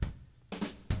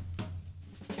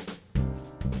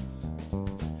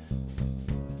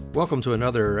Welcome to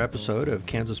another episode of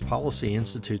Kansas Policy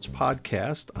Institute's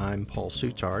podcast. I'm Paul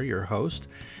Sutar, your host,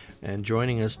 and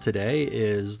joining us today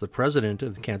is the president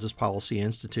of the Kansas Policy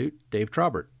Institute, Dave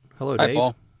Trabert. Hello, Dave. Hi,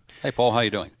 Paul. Hey, Paul. How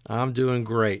you doing? I'm doing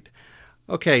great.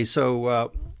 Okay,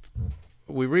 so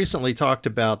we recently talked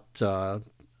about the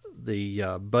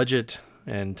budget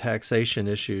and taxation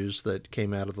issues that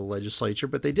came out of the legislature,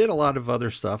 but they did a lot of other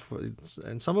stuff,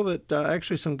 and some of it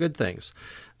actually some good things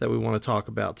that we want to talk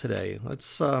about today. Let's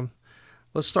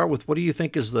start with, what do you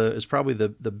think is probably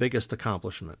the biggest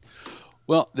accomplishment?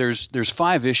 Well, there's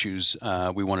 5 issues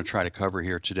we want to try to cover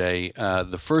here today.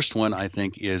 The first one, I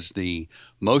think, is the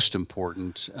most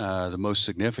important, the most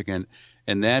significant,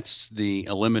 and that's the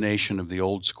elimination of the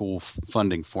old school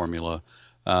funding formula,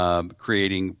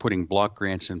 putting block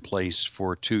grants in place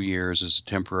for 2 years as a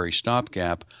temporary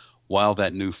stopgap while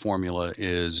that new formula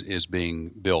is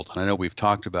being built. And I know we've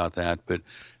talked about that, but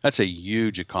that's a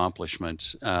huge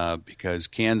accomplishment because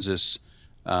Kansas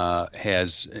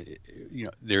has,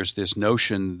 there's this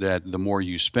notion that the more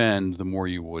you spend, the more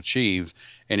you will achieve,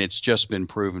 and it's just been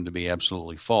proven to be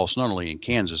absolutely false, not only in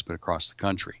Kansas, but across the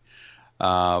country.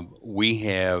 We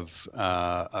have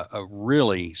a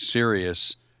really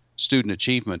serious student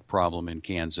achievement problem in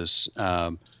Kansas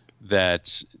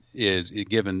that is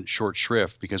given short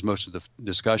shrift because most of the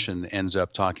discussion ends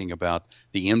up talking about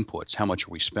the inputs, how much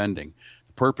are we spending.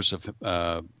 The purpose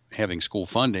of having school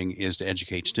funding is to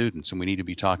educate students, and we need to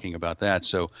be talking about that.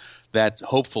 So that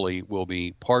hopefully will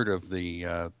be part of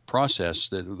the process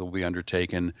that will be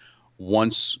undertaken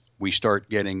once we start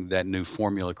getting that new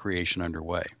formula creation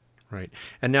underway. Right.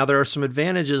 And now there are some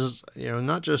advantages,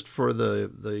 not just for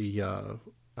the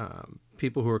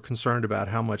people who are concerned about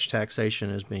how much taxation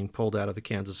is being pulled out of the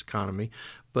Kansas economy,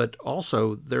 but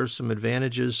also there's some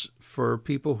advantages for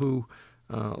people who,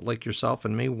 like yourself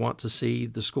and me, want to see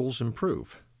the schools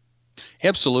improve.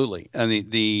 Absolutely. I mean,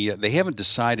 they haven't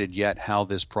decided yet how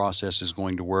this process is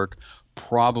going to work.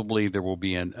 Probably there will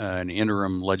be an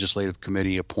interim legislative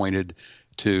committee appointed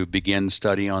to begin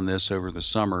study on this over the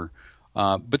summer.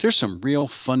 But there's some real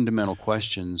fundamental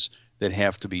questions that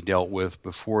have to be dealt with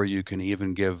before you can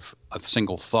even give a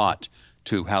single thought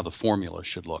to how the formula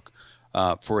should look.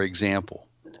 For example,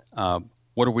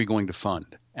 what are we going to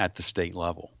fund at the state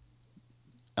level?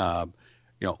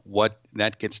 What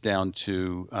that gets down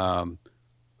to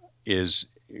is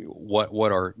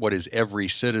what is every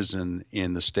citizen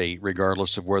in the state,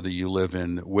 regardless of whether you live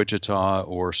in Wichita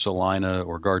or Salina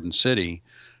or Garden City.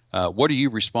 What are you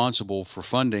responsible for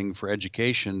funding for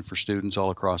education for students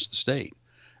all across the state?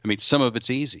 I mean, some of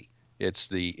it's easy. It's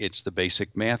the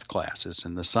basic math classes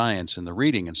and the science and the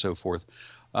reading and so forth.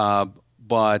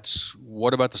 But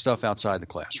what about the stuff outside the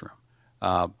classroom?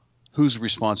 Whose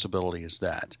responsibility is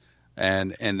that?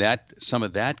 And that some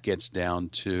of that gets down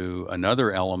to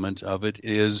another element of it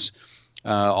is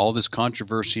all this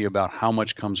controversy about how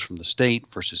much comes from the state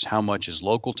versus how much is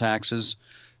local taxes.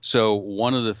 So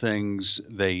one of the things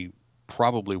they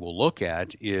probably will look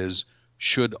at is,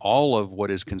 should all of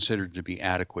what is considered to be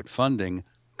adequate funding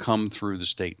come through the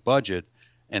state budget,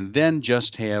 and then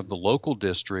just have the local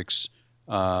districts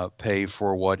pay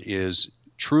for what is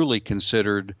truly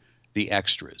considered the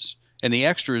extras. And the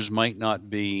extras might not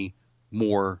be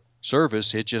more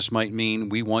service. It just might mean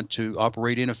we want to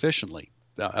operate inefficiently.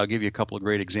 I'll give you a couple of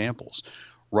great examples.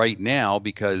 Right now,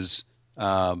 because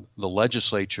the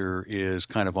legislature is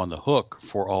kind of on the hook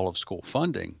for all of school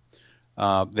funding,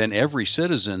 then every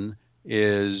citizen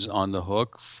is on the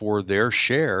hook for their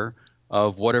share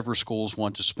of whatever schools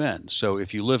want to spend. So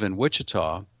if you live in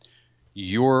Wichita,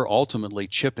 you're ultimately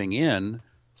chipping in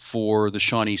for the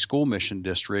Shawnee School Mission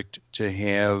District to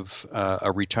have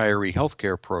a retiree health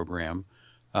care program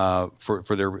for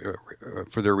their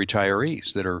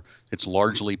retirees it's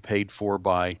largely paid for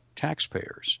by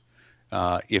taxpayers.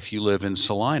 If you live in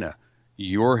Salina,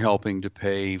 you're helping to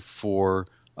pay for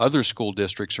other school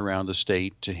districts around the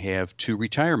state to have 2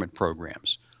 retirement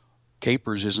programs.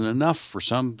 Capers isn't enough for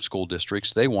some school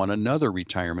districts. They want another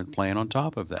retirement plan on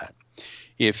top of that.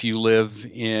 If you live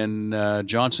in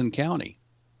Johnson County,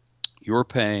 you're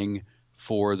paying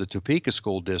for the Topeka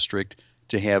School District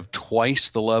to have twice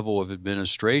the level of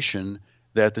administration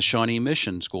that the Shawnee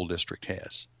Mission School District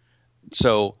has.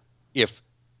 So if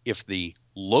the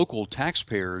local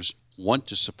taxpayers want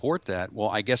to support that, well,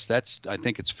 I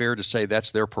think it's fair to say that's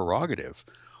their prerogative.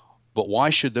 But why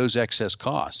should those excess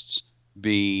costs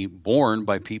be borne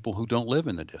by people who don't live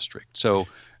in the district? So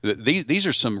these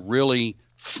are some really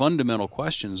fundamental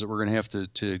questions that we're going to have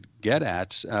to get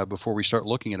at before we start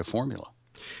looking at a formula.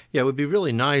 Yeah, it would be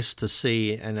really nice to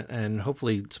see, and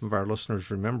hopefully some of our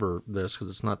listeners remember this because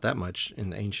it's not that much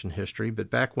in ancient history, but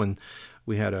back when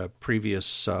we had a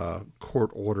previous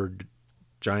court-ordered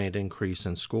giant increase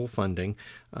in school funding,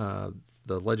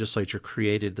 the legislature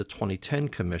created the 2010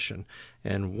 Commission.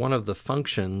 And one of the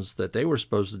functions that they were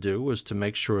supposed to do was to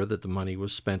make sure that the money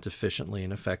was spent efficiently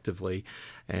and effectively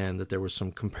and that there was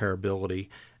some comparability.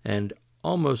 And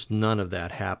almost none of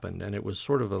that happened. And it was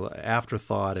sort of an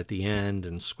afterthought at the end,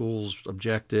 and schools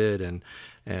objected, and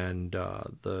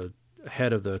the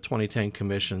head of the 2010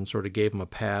 Commission sort of gave them a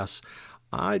pass.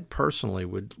 I personally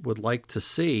would like to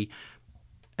see,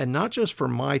 and not just for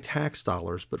my tax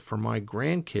dollars, but for my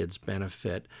grandkids'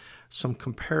 benefit, some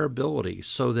comparability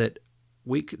so that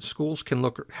schools can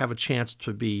have a chance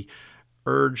to be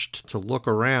urged to look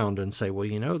around and say,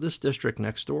 well, this district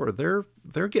next door, they're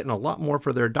getting a lot more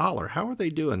for their dollar. How are they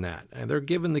doing that? And they're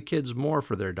giving the kids more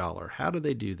for their dollar. How do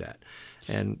they do that?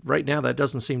 And right now, that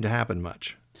doesn't seem to happen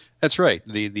much. That's right.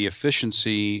 The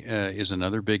efficiency is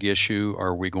another big issue.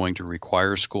 Are we going to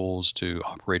require schools to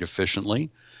operate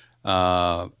efficiently?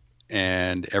 And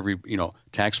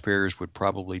taxpayers would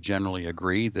probably generally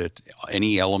agree that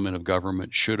any element of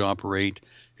government should operate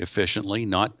efficiently,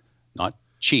 not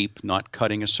cheap, not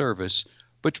cutting a service,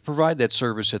 but to provide that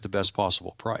service at the best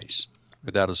possible price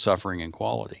without a suffering in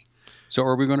quality. So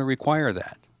are we going to require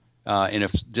that? And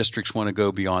if districts want to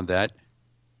go beyond that,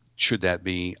 should that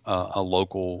be a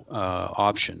local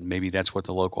option? Maybe that's what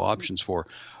the local option's for.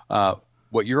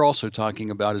 What you're also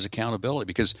talking about is accountability,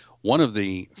 because one of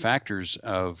the factors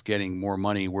of getting more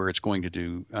money where it's going to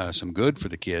do some good for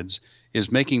the kids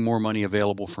is making more money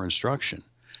available for instruction.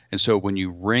 And so when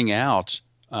you wring out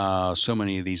so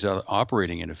many of these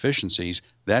operating inefficiencies,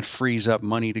 that frees up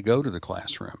money to go to the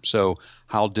classroom. So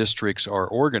how districts are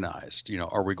organized,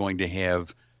 are we going to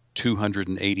have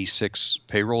 286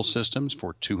 payroll systems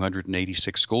for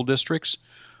 286 school districts?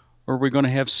 Or are we going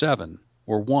to have 7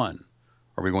 or 1?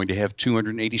 Are we going to have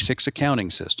 286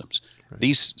 accounting systems? Right.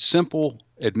 These simple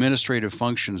administrative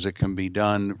functions that can be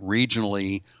done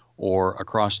regionally or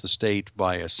across the state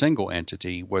by a single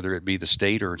entity, whether it be the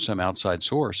state or some outside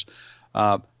source,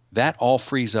 that all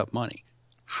frees up money.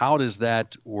 How does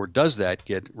that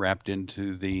get wrapped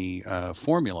into the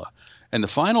formula? And the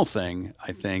final thing,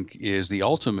 I think, is the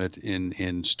ultimate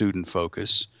in student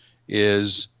focus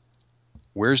is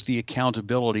where's the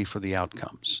accountability for the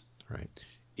outcomes? Right.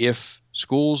 If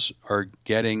schools are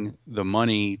getting the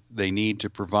money they need to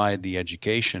provide the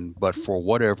education, but for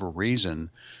whatever reason,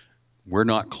 we're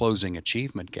not closing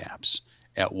achievement gaps,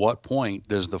 at what point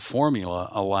does the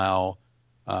formula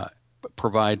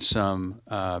provide some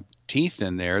teeth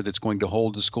in there that's going to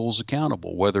hold the schools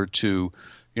accountable, whether to,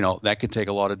 that could take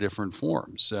a lot of different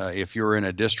forms. If you're in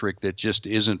a district that just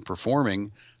isn't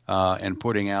performing and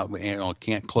putting out,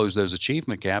 can't close those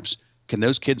achievement gaps, can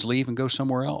those kids leave and go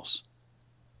somewhere else?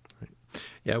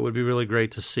 Yeah, it would be really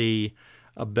great to see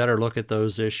a better look at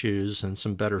those issues and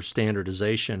some better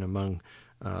standardization among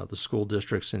the school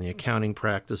districts and the accounting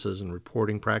practices and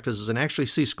reporting practices, and actually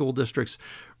see school districts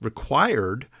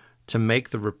required to make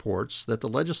the reports that the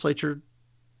legislature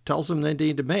tells them they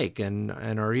need to make and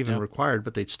are even required,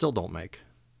 but they still don't make.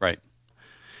 Right.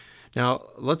 Now,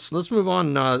 let's move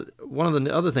on. One of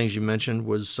the other things you mentioned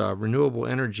was renewable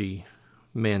energy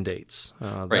mandates.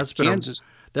 Right.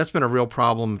 That's been a real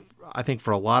problem, I think,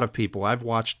 for a lot of people. I've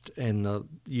watched in the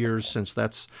years since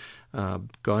that's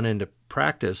gone into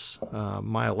practice,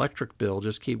 my electric bill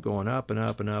just keep going up and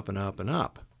up and up and up and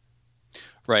up.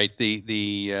 Right.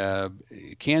 The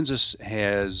Kansas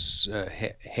has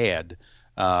had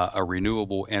a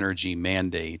renewable energy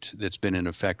mandate that's been in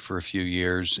effect for a few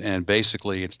years, and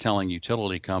basically it's telling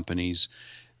utility companies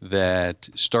that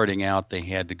starting out they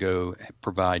had to go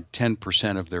provide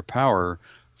 10% of their power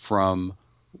from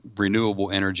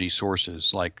renewable energy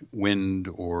sources like wind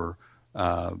or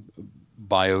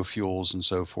biofuels and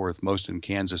so forth. Most in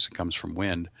Kansas it comes from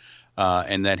wind.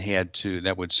 And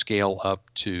that would scale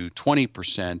up to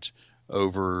 20%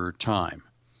 over time.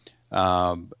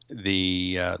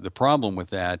 The problem with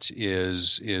that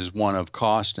is one of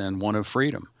cost and one of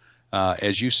freedom.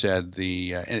 As you said,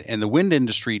 and the wind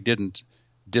industry didn't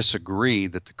disagree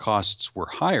that the costs were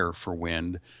higher for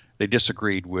wind. They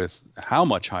disagreed with how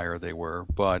much higher they were,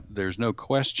 but there's no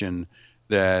question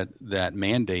that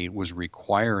mandate was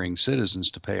requiring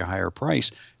citizens to pay a higher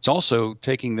price. It's also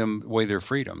taking them away their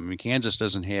freedom. I mean, Kansas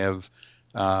doesn't have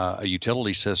a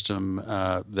utility system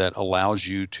that allows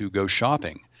you to go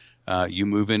shopping. You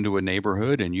move into a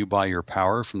neighborhood and you buy your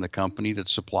power from the company that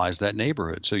supplies that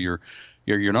neighborhood. So you're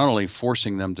not only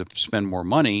forcing them to spend more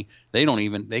money,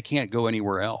 they can't go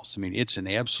anywhere else. I mean, it's an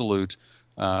absolute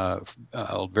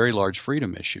a very large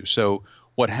freedom issue. So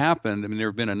what happened? I mean, there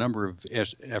have been a number of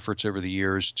efforts over the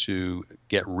years to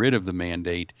get rid of the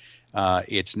mandate.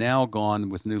 It's now gone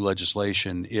with new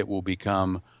legislation. It will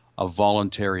become a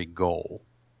voluntary goal.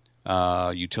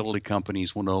 Utility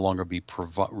companies will no longer be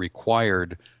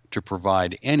required to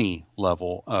provide any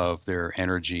level of their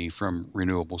energy from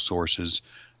renewable sources.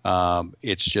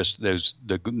 It's just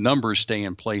the numbers stay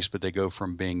in place, but they go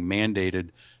from being mandated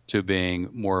to being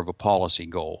more of a policy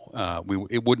goal.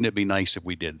 Wouldn't it be nice if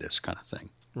we did this kind of thing?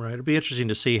 Right. It'd be interesting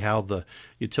to see how the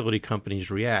utility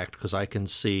companies react, because I can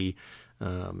see,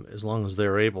 as long as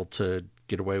they're able to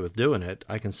get away with doing it,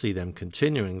 I can see them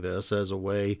continuing this as a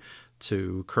way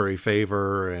to curry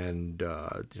favor and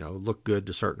look good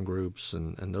to certain groups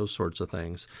and those sorts of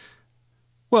things.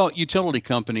 Well, utility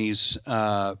companies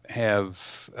have,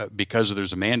 because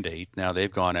there's a mandate, now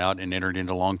they've gone out and entered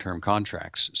into long-term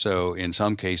contracts. So in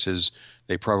some cases,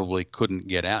 they probably couldn't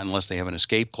get out unless they have an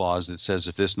escape clause that says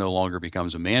if this no longer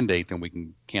becomes a mandate, then we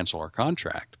can cancel our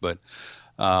contract. But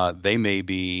they may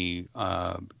be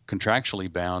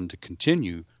contractually bound to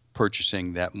continue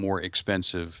purchasing that more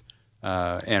expensive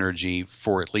energy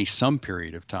for at least some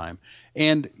period of time.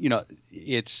 And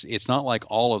it's not like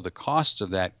all of the costs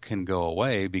of that can go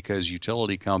away, because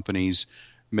utility companies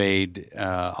made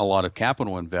a lot of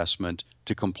capital investment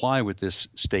to comply with this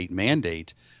state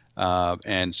mandate.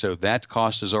 And so that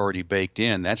cost is already baked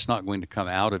in. That's not going to come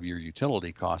out of your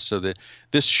utility costs. So that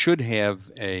this should have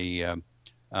a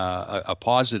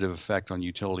positive effect on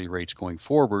utility rates going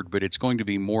forward, but it's going to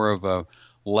be more of a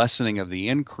lessening of the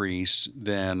increase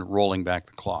than rolling back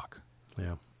the clock.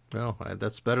 Yeah. Well,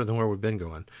 that's better than where we've been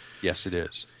going. Yes, it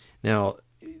is. Now,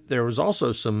 there was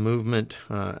also some movement.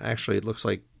 Actually, it looks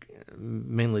like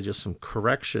mainly just some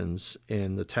corrections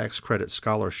in the tax credit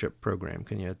scholarship program.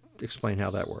 Can you explain how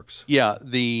that works? Yeah.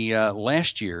 The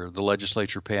last year, the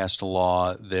legislature passed a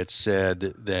law that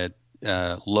said that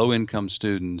low-income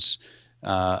students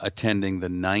attending the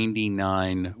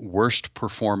 99 worst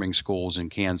performing schools in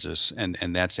Kansas,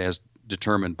 and that's as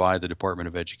determined by the Department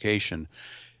of Education.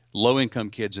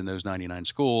 Low-income kids in those 99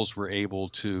 schools were able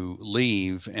to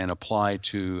leave and apply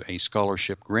to a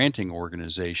scholarship granting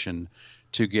organization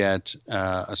to get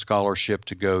a scholarship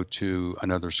to go to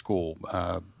another school,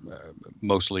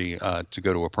 mostly to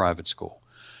go to a private school.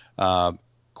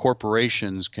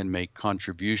 Corporations can make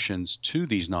contributions to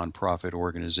these nonprofit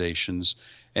organizations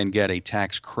and get a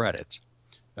tax credit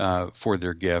for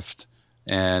their gift,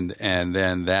 and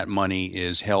then that money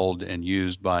is held and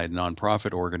used by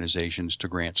nonprofit organizations to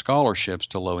grant scholarships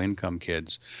to low-income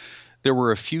kids. There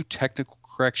were a few technical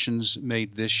corrections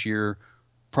made this year.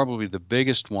 Probably the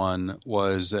biggest one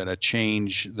was that a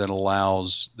change that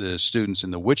allows the students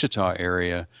in the Wichita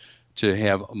area to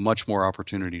have much more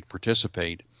opportunity to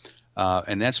participate.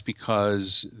 And that's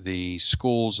because the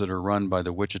schools that are run by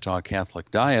the Wichita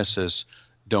Catholic Diocese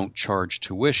don't charge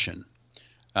tuition.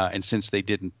 And since they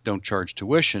don't charge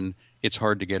tuition, it's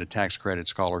hard to get a tax credit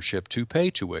scholarship to pay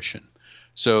tuition.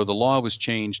 So the law was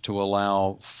changed to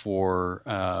allow for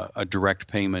a direct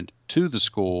payment to the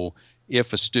school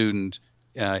if a student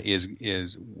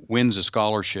wins a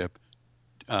scholarship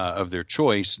of their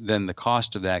choice. Then the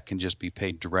cost of that can just be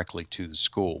paid directly to the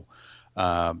school.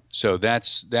 So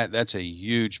that's a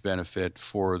huge benefit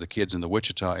for the kids in the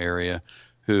Wichita area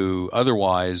who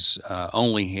otherwise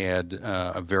only had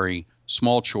a very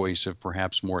small choice of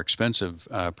perhaps more expensive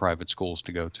private schools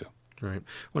to go to. Right.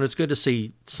 Well, it's good to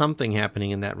see something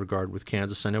happening in that regard with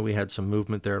Kansas. I know we had some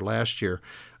movement there last year.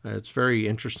 It's very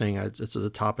interesting. It's a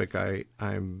topic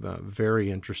I'm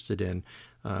very interested in.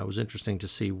 It was interesting to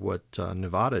see what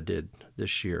Nevada did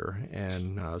this year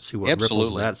and see what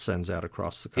ripples that sends out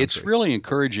across the country. It's really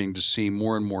encouraging to see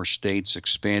more and more states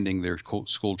expanding their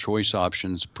school choice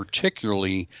options,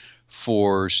 particularly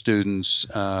for students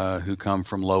who come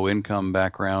from low-income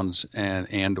backgrounds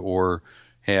and or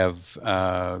have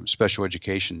special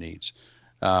education needs.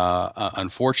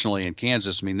 Unfortunately, in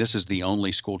Kansas, I mean, this is the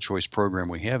only school choice program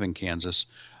we have in Kansas.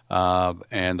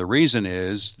 And the reason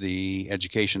is the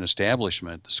education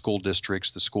establishment, the school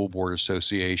districts, the school board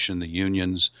association, the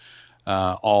unions,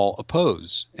 all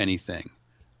oppose anything.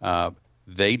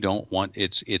 They don't want,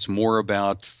 it's more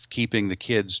about keeping the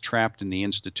kids trapped in the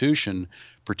institution,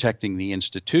 protecting the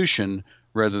institution,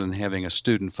 rather than having a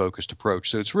student-focused approach.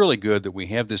 So it's really good that we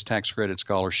have this tax credit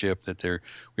scholarship, that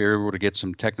we are able to get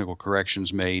some technical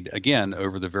corrections made, again,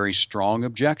 over the very strong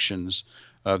objections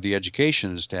of the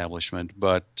education establishment,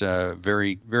 but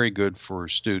very, very good for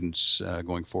students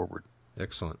going forward.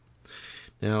 Excellent.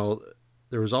 Now,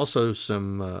 there was also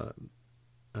some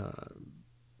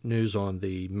news on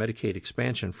the Medicaid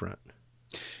expansion front.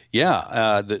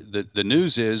 Yeah, the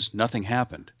news is nothing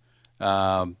happened.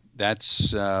 That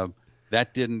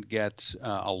didn't get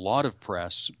a lot of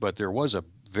press, but there was a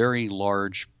very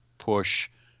large push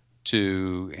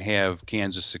to have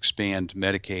Kansas expand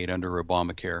Medicaid under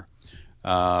Obamacare.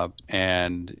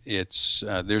 And it's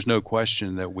there's no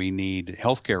question that we need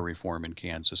healthcare reform in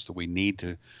Kansas, that we need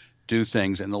to do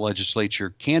things, and the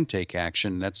legislature can take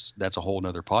action. That's a whole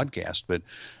other podcast, but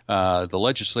the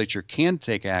legislature can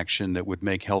take action that would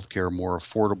make healthcare more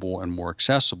affordable and more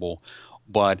accessible.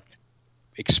 But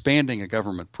expanding a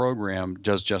government program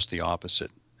does just the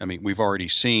opposite. I mean, we've already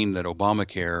seen that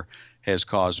Obamacare has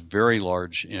caused very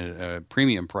large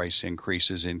premium price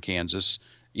increases in Kansas.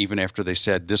 Even after they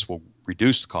said this will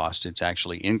reduce the cost, it's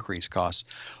actually increased costs.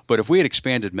 But if we had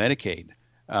expanded Medicaid,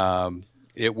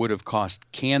 it would have cost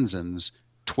Kansans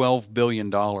 $12 billion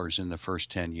in the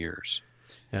first 10 years.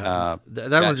 Yeah.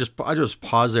 I'll just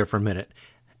pause there for a minute.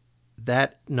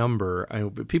 That number,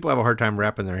 people have a hard time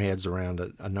wrapping their heads around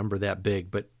a number that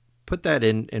big, but put that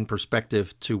in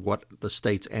perspective to what the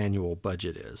state's annual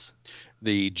budget is.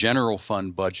 The general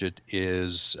fund budget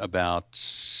is about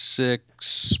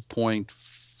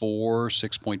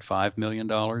 $6.5 million.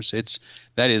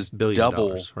 That is billion double,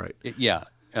 dollars, right?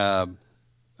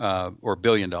 Or $1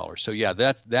 billion. So yeah,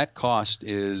 that cost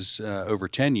is over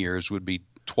 10 years would be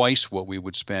twice what we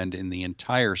would spend in the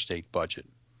entire state budget.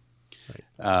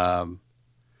 Right.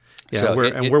 So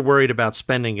we're worried about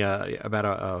spending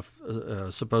about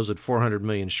a supposed $400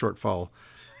 million shortfall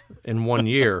in 1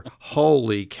 year.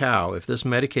 Holy cow! If this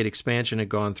Medicaid expansion had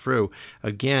gone through,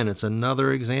 again, it's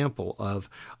another example of,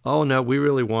 oh no, we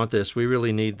really want this, we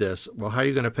really need this. Well, how are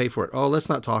you going to pay for it? Oh, let's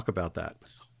not talk about that.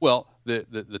 Well,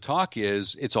 the talk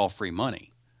is it's all free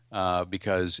money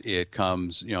because it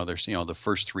comes, there's, the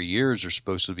first 3 years are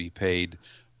supposed to be paid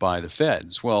by the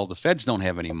feds. Well, the feds don't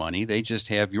have any money. They just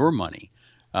have your money.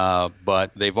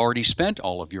 But they've already spent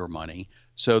all of your money,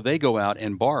 so they go out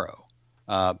and borrow.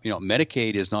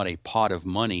 Medicaid is not a pot of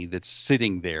money that's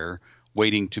sitting there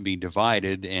waiting to be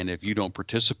divided, and if you don't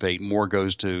participate, more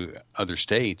goes to other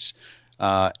states.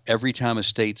 Every time a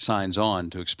state signs on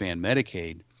to expand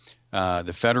Medicaid,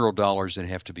 the federal dollars that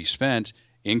have to be spent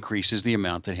increases the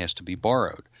amount that has to be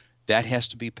borrowed. That has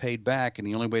to be paid back, and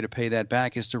the only way to pay that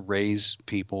back is to raise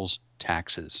people's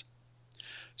taxes.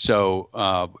 So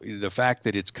the fact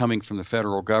that it's coming from the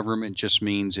federal government just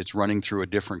means it's running through a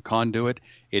different conduit.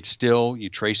 It's still, you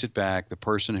trace it back, the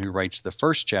person who writes the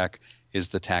first check is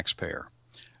the taxpayer.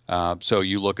 So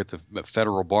you look at the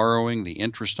federal borrowing, the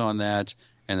interest on that,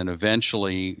 and then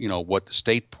eventually, what the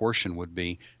state portion would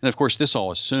be. And of course, this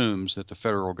all assumes that the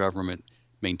federal government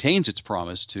maintains its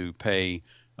promise to pay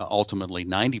ultimately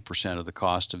 90% of the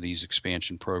cost of these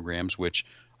expansion programs, which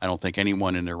I don't think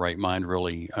anyone in their right mind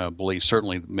really believes.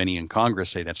 Certainly, many in Congress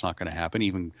say that's not going to happen.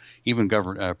 Even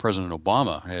President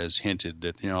Obama has hinted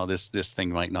that this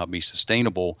thing might not be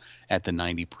sustainable at the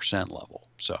 90% level.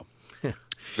 So,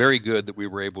 very good that we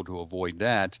were able to avoid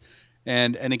that.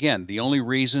 And again, the only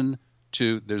reason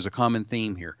there's a common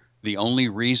theme here. The only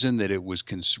reason that it was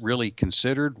really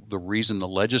considered, the reason the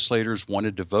legislators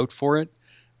wanted to vote for it,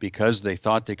 because they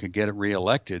thought they could get it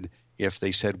reelected if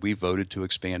they said we voted to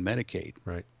expand Medicaid.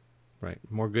 Right.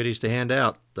 More goodies to hand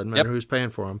out. Doesn't matter who's paying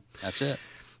for them. That's it.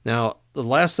 Now, the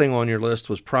last thing on your list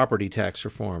was property tax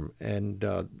reform, and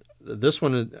this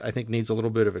one I think needs a little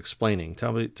bit of explaining.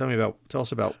 Tell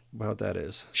us about what that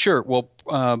is. Sure. Well,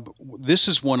 this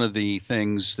is one of the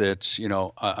things that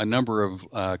a number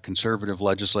of conservative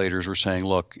legislators were saying.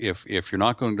 Look, if you're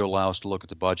not going to allow us to look at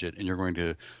the budget and you're going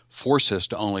to force us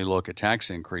to only look at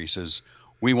tax increases,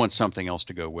 we want something else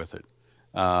to go with it.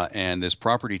 And this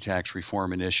property tax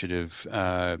reform initiative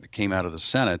came out of the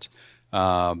Senate.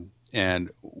 And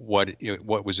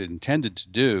what was intended to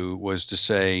do was to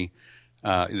say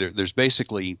there's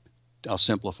basically, I'll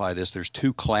simplify this, there's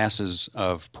two classes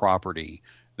of property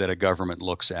that a government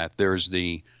looks at. There's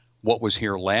the what was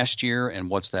here last year and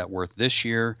what's that worth this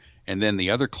year, and then the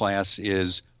other class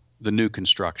is the new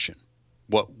construction.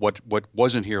 What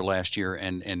wasn't here last year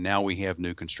and now we have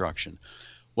new construction.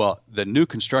 Well, the new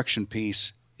construction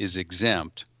piece is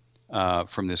exempt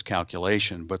from this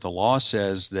calculation, but the law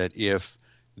says that if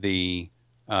the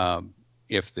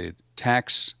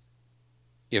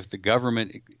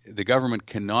government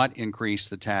cannot increase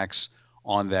the tax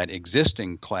on that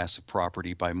existing class of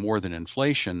property by more than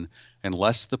inflation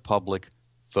unless the public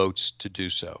votes to do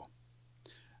so.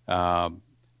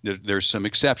 There's some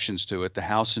exceptions to it. The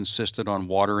House insisted on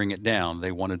watering it down.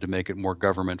 They wanted to make it more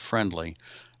government friendly.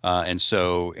 And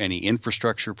so any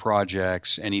infrastructure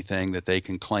projects, anything that they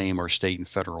can claim are state and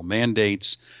federal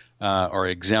mandates are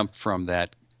exempt from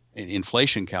that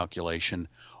inflation calculation,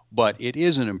 but it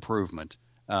is an improvement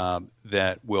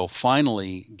that will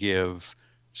finally give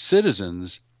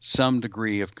citizens some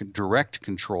degree of direct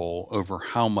control over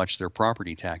how much their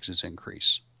property taxes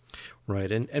increase.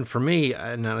 Right. And for me,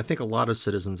 and I think a lot of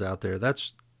citizens out there,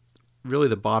 that's really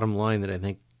the bottom line that I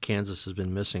think Kansas has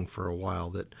been missing for a while,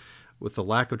 that with the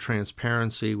lack of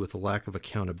transparency, with the lack of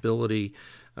accountability,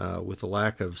 with the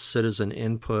lack of citizen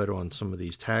input on some of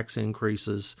these tax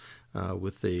increases,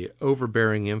 with the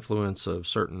overbearing influence of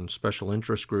certain special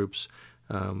interest groups,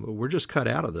 we're just cut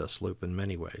out of this loop in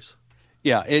many ways.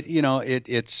 Yeah,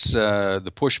 it's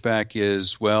the pushback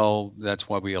is, well, that's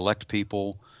why we elect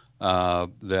people,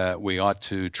 that we ought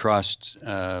to trust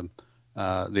the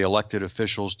elected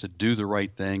officials to do the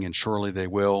right thing, and surely they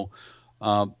will.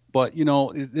 But,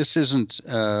 this isn't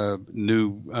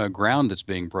new ground that's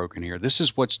being broken here. This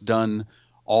is what's done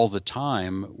all the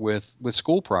time with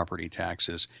school property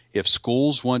taxes. If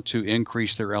schools want to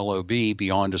increase their LOB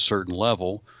beyond a certain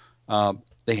level,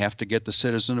 they have to get the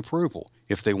citizen approval.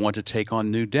 If they want to take on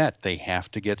new debt, they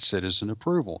have to get citizen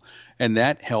approval. And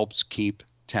that helps keep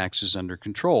taxes under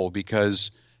control,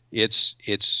 because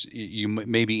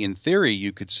maybe in theory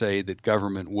you could say that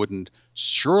government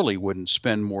surely wouldn't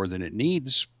spend more than it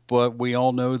needs, but we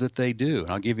all know that they do.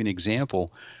 And I'll give you an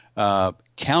example.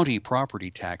 County property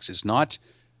taxes, not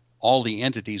all the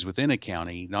entities within a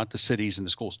county, not the cities and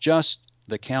the schools, just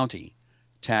the county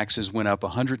taxes went up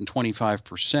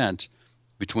 125%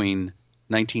 between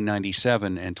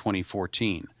 1997 and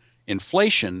 2014.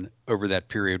 Inflation over that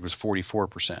period was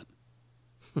 44%.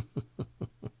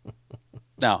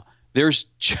 Now, there's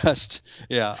just,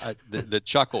 the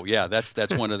chuckle. Yeah,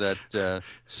 that's one of that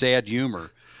sad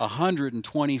humor.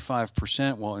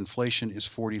 125% while inflation is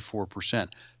 44%.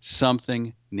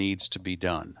 Something needs to be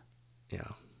done. Yeah,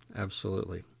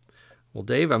 absolutely. Well,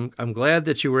 Dave, I'm glad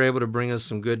that you were able to bring us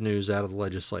some good news out of the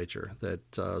legislature, that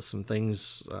some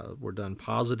things were done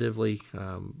positively.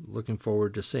 Looking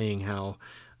forward to seeing how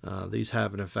these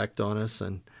have an effect on us,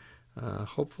 and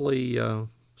hopefully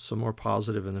some more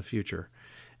positive in the future.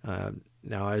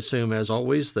 Now, I assume, as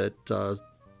always, that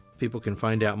people can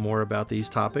find out more about these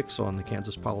topics on the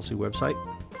Kansas Policy website.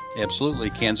 Absolutely,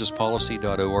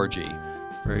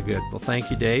 kansaspolicy.org. Very good. Well, thank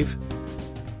you, Dave.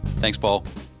 Thanks, Paul.